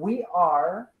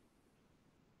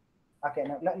 Okay,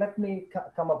 now let me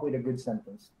come up with a good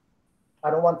sentence. I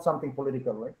don't want something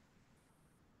political, right?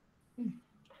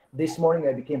 This morning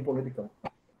I became political.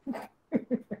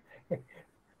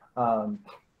 um,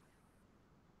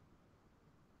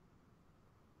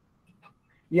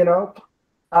 you know,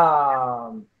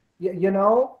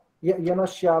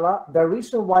 Shala, the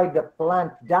reason why the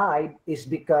plant died is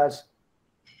because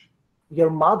your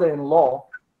mother-in-law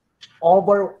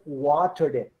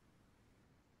overwatered it.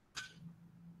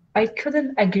 I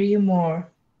couldn't agree more.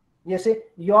 You see,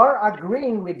 you're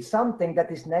agreeing with something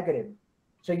that is negative.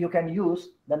 So you can use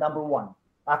the number one.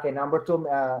 Okay, number two,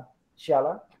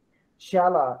 Shala.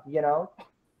 Shala,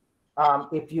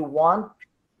 if you want,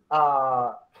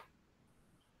 the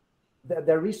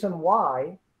reason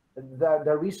why,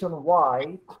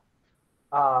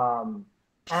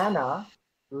 Anna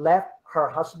left her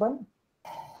husband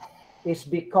is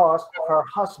because her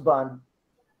husband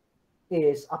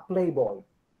is a playboy.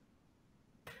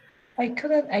 I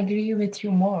couldn't agree with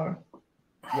you more.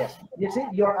 Yes, you see,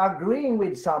 you're agreeing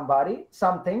with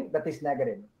something that is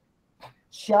negative.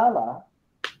 Shala,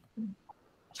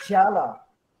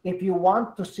 if you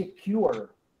want to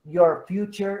secure your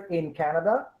future in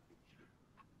Canada,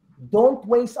 don't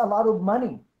waste a lot of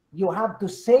money. You have to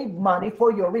save money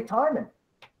for your retirement.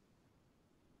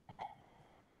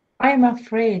 I'm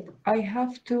afraid I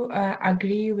have to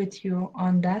agree with you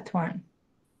on that one.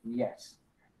 Yes.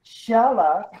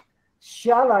 Shala,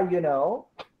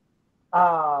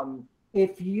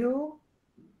 if you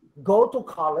go to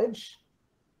college,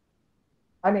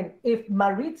 if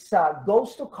Maritza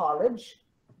goes to college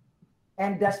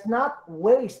and does not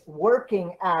waste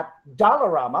working at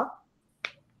Dollarama,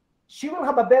 she will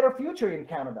have a better future in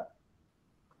Canada.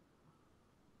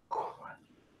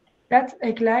 That's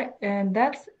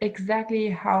exactly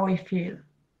how I feel.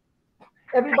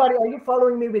 Everybody, are you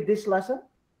following me with this lesson?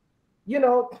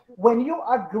 When you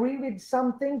agree with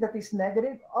something that is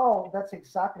negative, oh, that's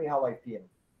exactly how I feel.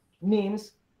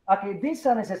 Means, okay, this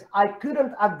sentence says, I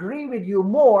couldn't agree with you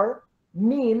more,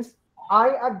 means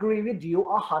I agree with you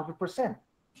 100%.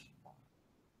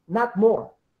 Not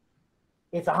more.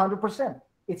 It's 100%.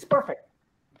 It's perfect.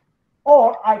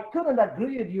 Or I couldn't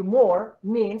agree with you more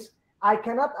means I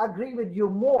cannot agree with you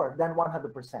more than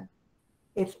 100%.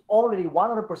 It's already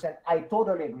 100%. I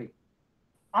totally agree.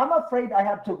 I'm afraid I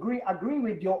have to agree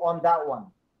with you on that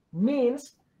one.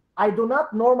 Means I do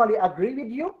not normally agree with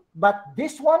you, but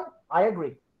this one, I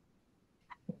agree.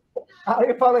 Are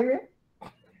you following me?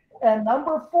 And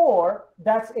number 4,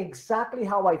 that's exactly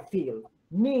how I feel.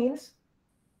 Means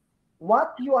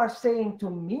what you are saying to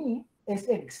me is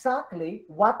exactly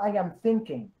what I am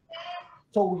thinking.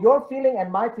 So your feeling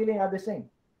and my feeling are the same.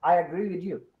 I agree with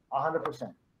you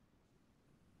 100%.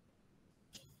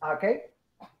 Okay?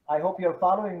 I hope you're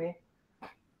following me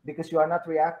because you are not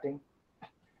reacting.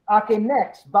 Okay,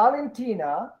 next,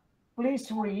 Valentina,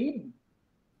 please read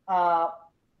 5,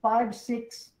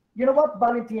 6. You know what,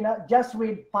 Valentina? Just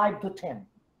read 5 to 10.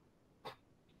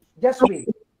 Just read.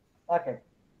 Okay.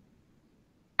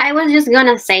 I was just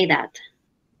gonna say that.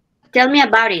 Tell me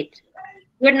about it.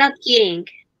 You're not kidding.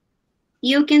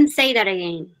 You can say that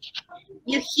again.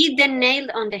 You hit the nail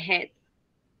on the head.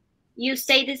 You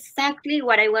said exactly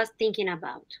what I was thinking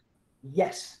about.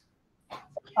 Yes.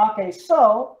 Okay,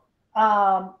 so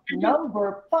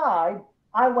number 5,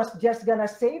 I was just gonna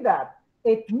say that.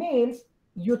 It means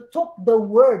you took the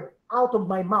word out of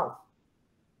my mouth.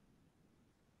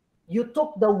 You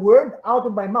took the word out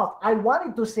of my mouth. I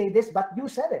wanted to say this, but you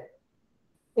said it.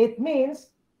 It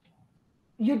means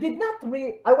you did not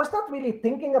really, I was not really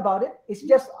thinking about it. It's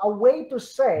just a way to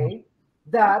say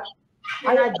that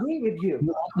I agree with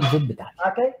you.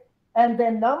 Okay. And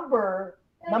then number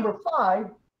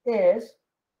 5 is,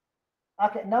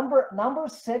 okay, number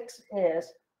 6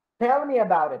 is tell me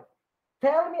about it.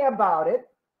 Tell me about it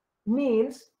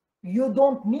means you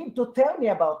don't need to tell me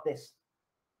about this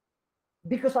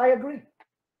because I agree.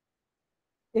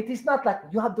 It is not like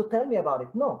you have to tell me about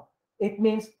it. No, it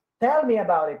means tell me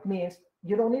about it means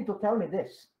you don't need to tell me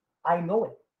this. I know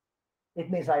it. It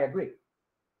means I agree.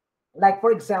 Like,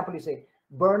 for example, you say,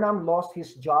 Burnham lost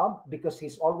his job because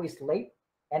he's always late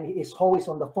and he is always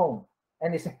on the phone.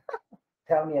 And he said,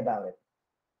 tell me about it.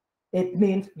 It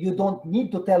means you don't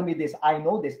need to tell me this. I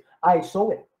know this. I saw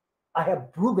it. I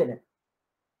have proven it.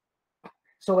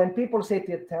 So when people say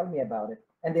to you, tell me about it,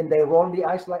 and then they roll their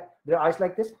eyes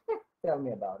like this, tell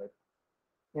me about it.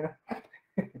 You know.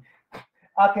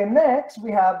 Okay, next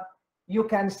we have, you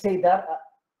can say that.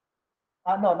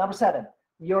 No, number 7.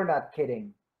 You're not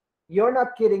kidding. You're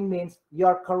not kidding means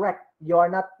you're correct. You're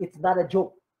not. It's not a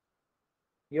joke.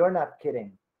 You're not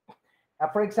kidding.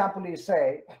 For example, you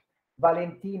say,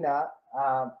 Valentina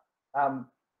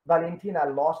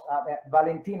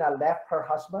left her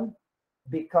husband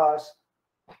because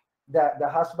the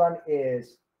husband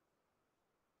is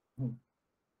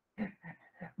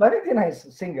Valentina is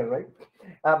single, right?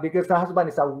 Because the husband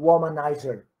is a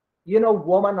womanizer. You know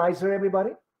womanizer,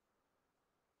 everybody?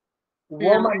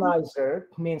 Womanizer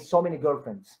means so many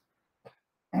girlfriends.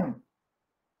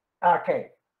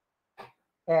 Okay.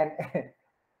 And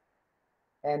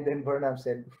and then Burnham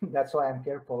said, that's why I'm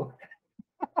careful.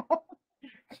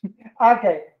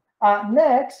 Okay.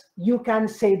 Next, you can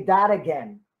say that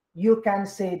again. You can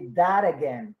say that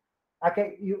again.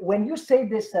 Okay. When you say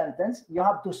this sentence, you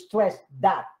have to stress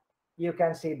that. You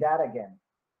can say that again.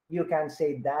 You can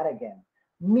say that again.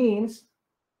 Means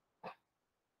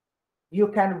you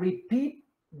can repeat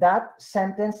that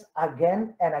sentence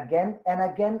again and again and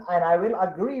again, and I will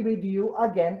agree with you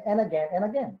again and again and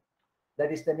again.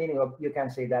 That is the meaning of you can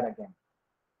say that again.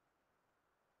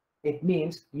 It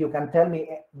means you can tell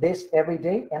me this every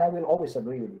day and I will always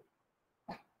agree with you.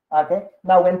 Okay.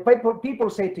 Now, when people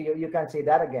say to you, you can say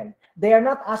that again, they are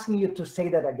not asking you to say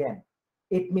that again.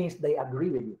 It means they agree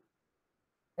with you.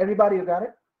 Everybody, you got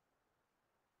it?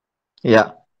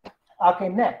 Yeah. Okay,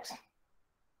 next.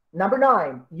 Number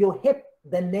 9, you hit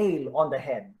the nail on the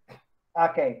head.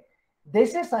 Okay,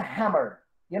 this is a hammer.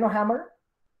 You know hammer?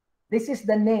 This is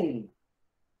the nail.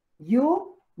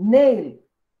 You nail.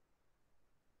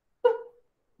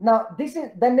 Now, this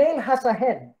is the nail has a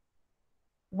head.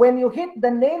 When you hit the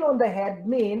nail on the head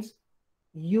means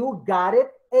you got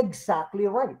it exactly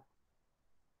right.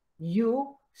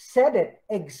 You said it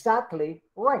exactly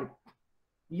right.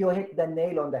 You hit the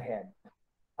nail on the head.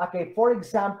 Okay, for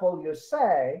example, you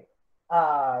say,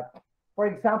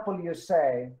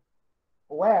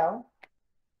 well,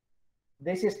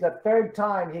 this is the 3rd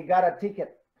time he got a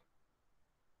ticket.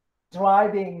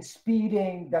 Driving,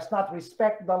 speeding, does not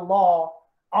respect the law,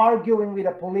 arguing with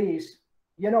the police.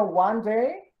 You know, one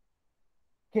day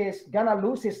he's gonna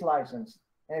lose his license.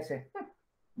 And I say,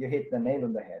 you hit the nail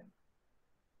on the head.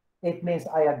 It means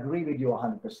I agree with you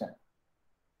 100%.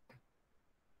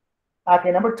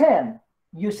 Okay, number 10.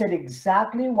 You said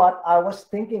exactly what I was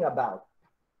thinking about.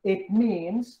 It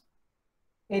means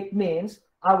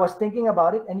I was thinking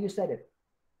about it and you said it.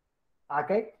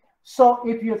 Okay? So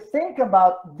if you think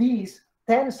about these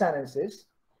 10 sentences,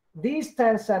 these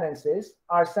 10 sentences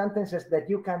are sentences that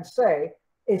you can say,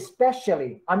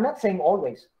 especially, I'm not saying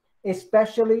always,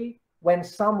 especially when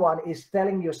someone is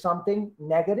telling you something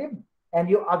negative and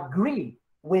you agree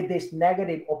with this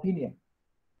negative opinion.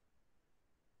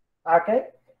 Okay?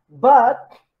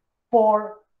 But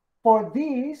for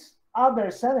these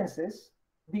other sentences,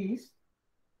 these,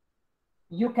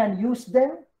 you can use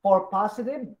them for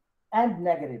positive and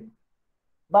negative.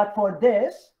 But for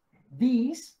this,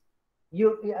 these,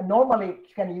 you normally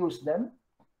can use them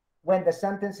when the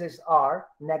sentences are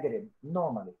negative,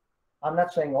 normally. I'm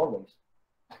not saying always.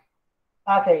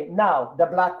 Okay, now the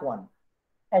black one.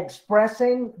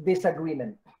 Expressing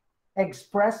disagreement.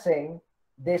 Expressing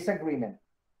disagreement.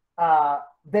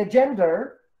 The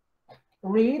gender,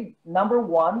 read number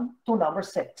 1 to number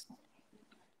 6.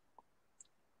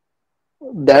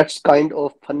 That's kind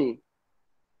of funny.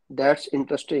 That's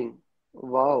interesting.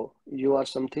 Wow, you are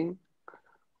something.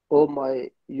 Oh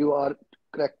my, you are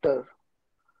character.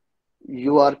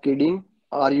 You are kidding.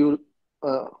 Are you?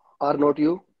 Are not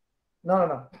you?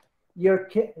 No. You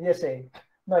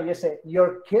say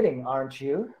you're kidding, aren't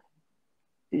you?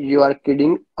 You are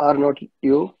kidding. Are not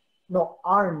you? No,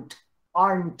 aren't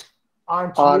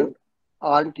you?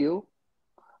 Aren't you?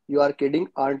 You are kidding,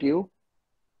 aren't you?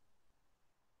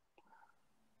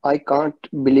 I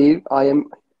can't believe I am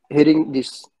hearing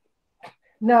this.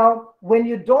 Now, when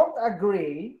you don't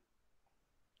agree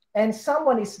and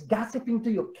someone is gossiping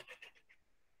to you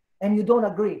and you don't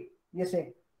agree, you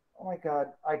say, oh my God,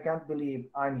 I can't believe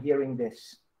I'm hearing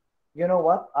this. You know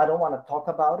what? I don't want to talk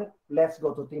about it. Let's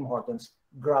go to Tim Hortons,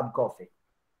 grab coffee.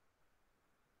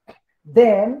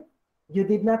 Then you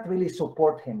did not really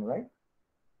support him, right?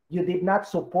 You did not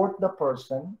support the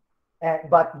person,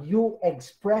 but you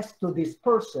expressed to this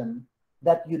person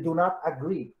that you do not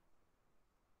agree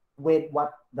with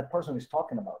what the person is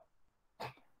talking about.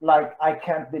 Like, I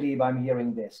can't believe I'm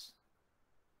hearing this.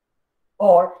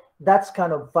 Or, that's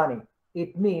kind of funny.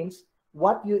 It means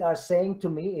what you are saying to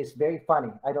me is very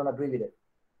funny. I don't agree with it.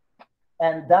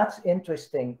 And that's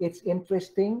interesting. It's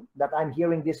interesting that I'm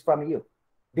hearing this from you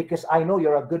because I know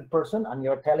you're a good person and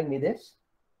you're telling me this.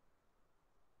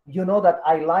 You know that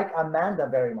I like Amanda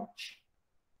very much.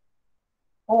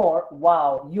 Or,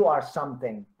 wow, you are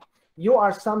something. You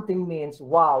are something means,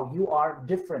 wow, you are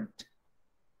different.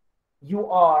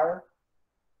 You are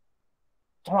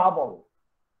trouble.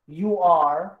 You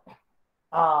are,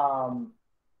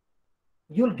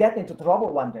 you'll get into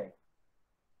trouble one day.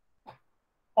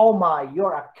 oh my,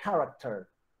 you're a character.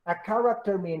 A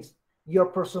character means your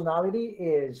personality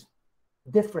is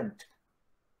different.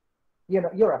 You know,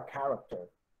 you're a character.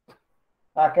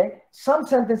 Okay, some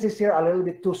sentences here are a little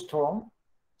bit too strong.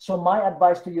 So my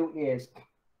advice to you is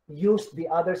use the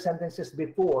other sentences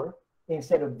before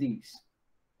instead of these.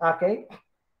 Okay,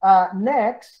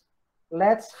 next,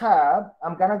 let's have,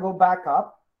 I'm gonna go back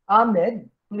up. Ahmed,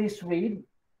 please read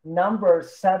number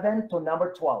 7 to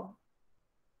number 12.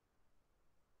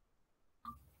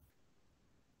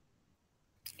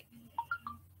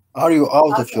 Are you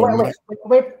out of your mind?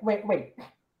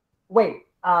 Wait.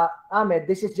 Ahmed,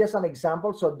 this is just an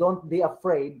example, so don't be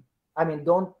afraid. I mean,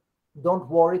 don't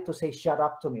worry to say shut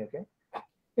up to me, okay?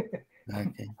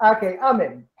 Okay. Okay,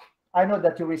 Ahmed, I know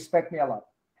that you respect me a lot.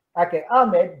 Okay,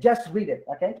 Ahmed, just read it,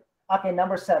 okay? Okay,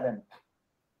 number 7.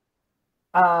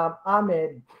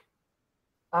 Ahmed,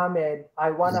 I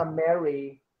want to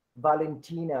marry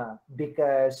Valentina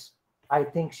because I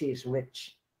think she is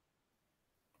rich.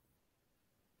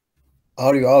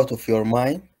 Are you out of your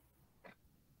mind?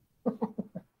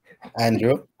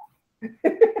 Andrew?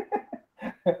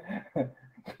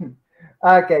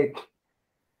 Okay,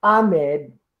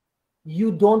 Ahmed,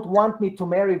 you don't want me to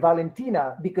marry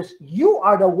Valentina because you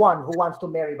are the one who wants to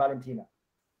marry Valentina.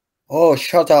 Oh,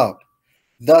 shut up.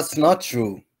 That's not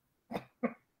true.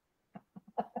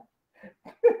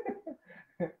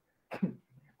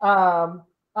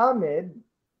 Ahmed,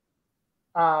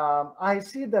 I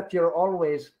see that you're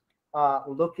always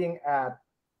looking at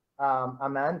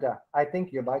Amanda. I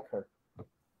think you like her.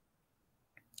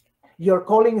 You're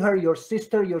calling her your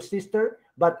sister,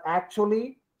 but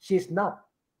actually she's not.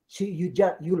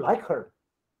 You like her.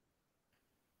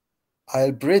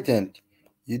 I'll pretend.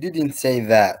 You didn't say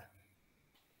that.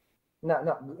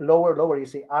 No, lower. You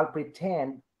see, I'll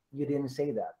pretend you didn't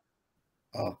say that.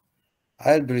 Oh,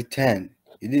 I'll pretend.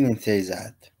 You didn't say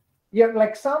that. Yeah,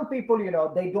 like some people, you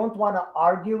know, they don't want to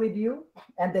argue with you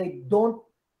and they don't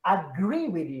agree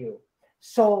with you.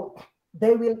 So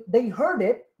they heard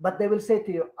it, but they will say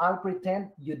to you, I'll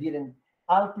pretend you didn't.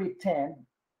 I'll pretend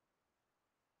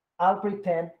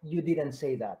you didn't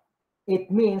say that.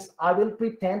 It means I will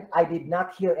pretend I did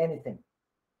not hear anything.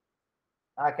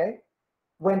 Okay?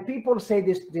 When people say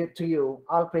this to you,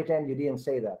 I'll pretend you didn't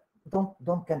say that.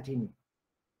 Don't continue.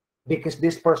 Because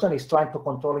this person is trying to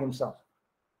control himself.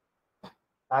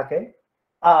 Okay?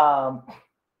 Ahmed,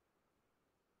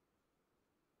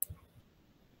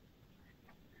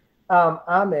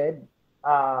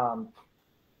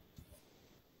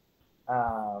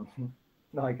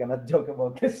 no, I cannot joke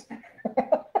about this.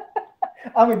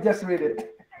 Ahmed, just read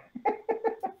it.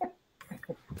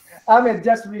 Ahmed,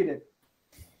 just read it.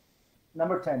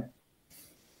 Number 10.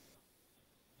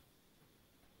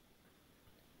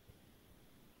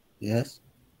 Yes?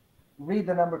 Read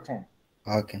the number 10.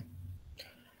 Okay.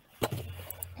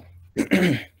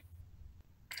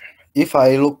 If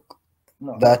I look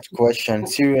that question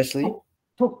seriously,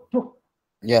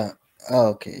 yeah,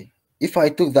 okay. If I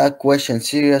took that question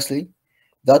seriously,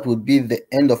 that would be the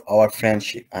end of our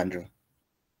friendship, Andrew.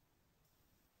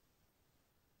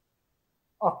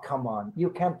 Oh, come on. You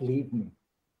can't leave me.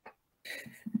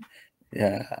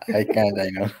 Yeah, I can't, I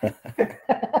know.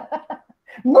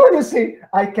 No, you see,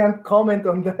 I can't comment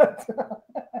on that.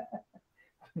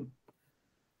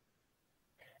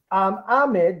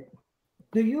 Ahmed,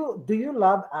 do you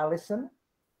love Allison?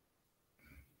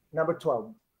 Number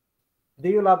 12. Do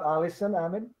you love Allison,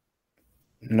 Ahmed?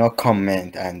 No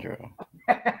comment, Andrew.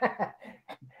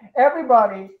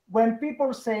 Everybody, when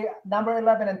people say number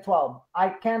 11 and 12, I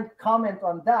can't comment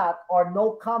on that or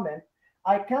no comment.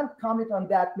 I can't comment on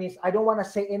that means I don't want to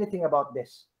say anything about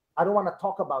this. I don't want to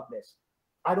talk about this.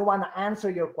 I don't want to answer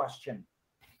your question.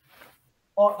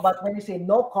 But when you say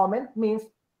no comment means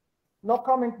I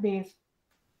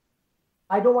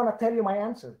don't want to tell you my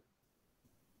answer.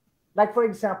 Like, for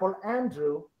example,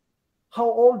 Andrew, how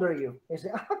old are you? He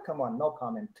say, oh, come on, no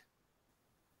comment.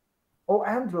 Oh,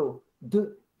 Andrew,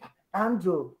 do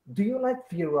you like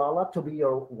Fiorella to be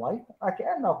your wife? I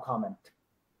can no comment.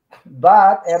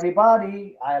 But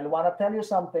everybody, I want to tell you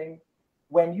something.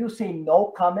 When you say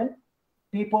no comment,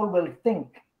 people will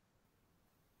think.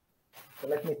 So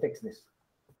let me fix this.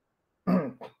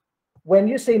 When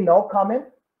you say no comment,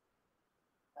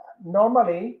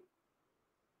 normally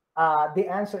the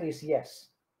answer is yes.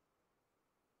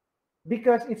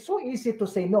 Because it's so easy to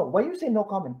say no. Why you say no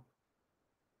comment?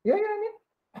 You know what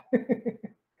I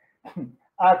mean?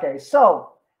 Okay,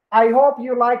 so I hope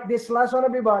you like this lesson,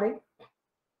 everybody.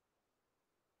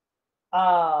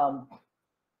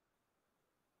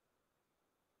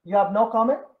 You have no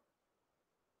comment?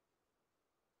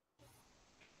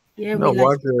 Yeah, No, we like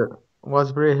what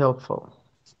was very helpful.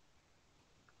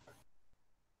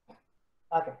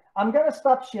 Okay, I'm gonna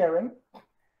stop sharing.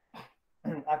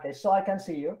 Okay, so I can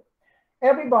see you.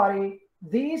 Everybody,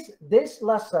 this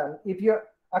lesson, if you're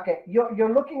okay,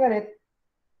 you're looking at it,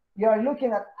 you're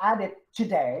looking at it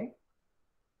today.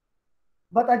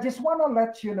 But I just want to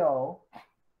let you know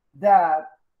that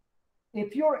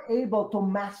if you're able to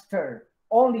master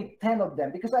only 10 of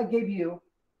them, because I gave you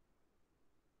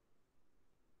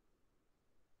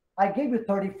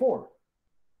 34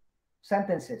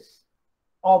 sentences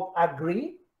of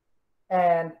agree,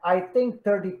 and I think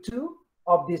 32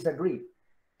 of disagree.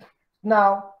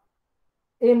 Now,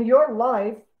 in your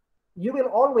life, you will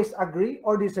always agree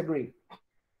or disagree.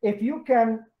 If you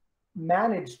can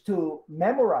manage to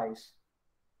memorize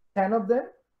 10 of them,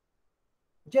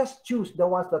 just choose the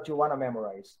ones that you want to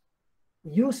memorize.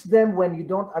 Use them when you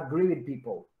don't agree with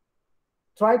people.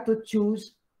 Try to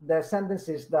choose the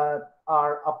sentences that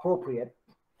are appropriate.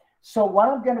 So what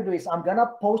I'm going to do is I'm going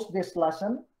to post this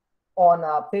lesson on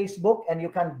Facebook, and you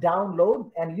can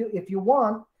download, and if you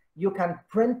want, you can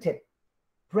print it,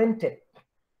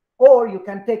 or you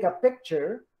can take a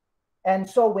picture. And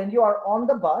so when you are on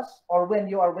the bus, or when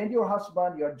you are with your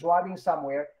husband, you're driving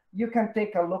somewhere, you can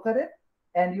take a look at it,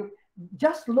 and you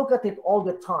just look at it all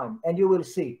the time, and you will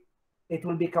see it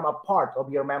will become a part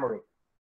of your memory.